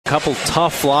couple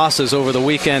tough losses over the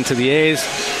weekend to the A's.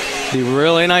 Be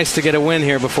really nice to get a win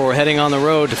here before heading on the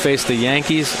road to face the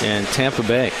Yankees and Tampa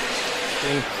Bay.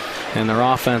 And their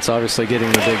offense obviously getting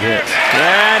the big hit.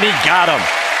 And he got him.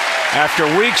 After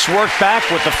weeks worked back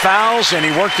with the fouls, and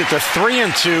he worked it to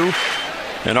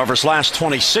 3-2. And over his last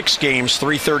 26 games,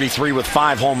 .333 with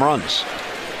 5 home runs.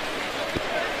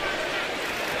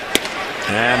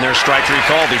 And there's strike 3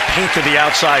 called. He painted the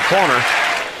outside corner.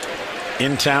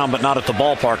 In town, but not at the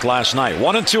ballpark last night.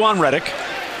 1-2 on Reddick.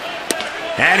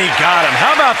 And he got him.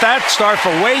 How about that start for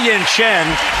Wei-Yin Chen?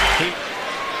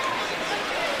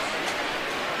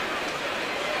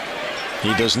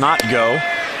 He does not go.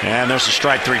 And there's a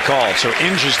strike 3 call. So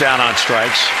Inge is down on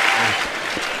strikes.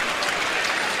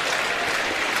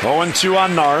 0-2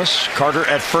 on Norris. Carter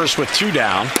at first with 2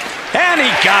 down. And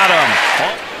he got him.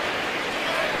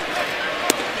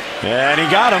 And he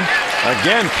got him.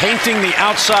 Again, painting the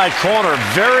outside corner.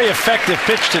 Very effective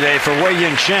pitch today for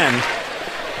Wei-Yin Chen.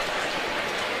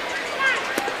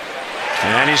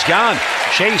 And he's gone.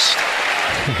 Chased.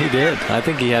 He did. I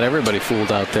think he had everybody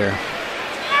fooled out there.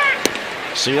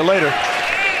 See you later.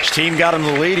 His team got him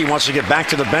the lead. He wants to get back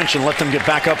to the bench and let them get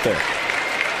back up there.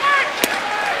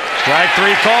 Strike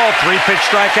 3 call. 3-pitch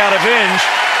strikeout of Inge.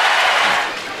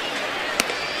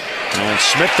 And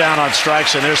Smith down on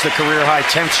strikes, and there's the career-high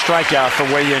 10th strikeout for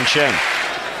Wei-Yin Chen.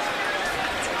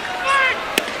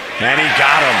 And he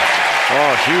got him.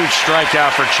 Oh, huge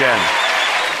strikeout for Chen.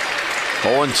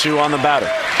 0-2 on the batter.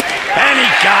 And he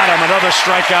got him. Another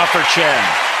strikeout for Chen.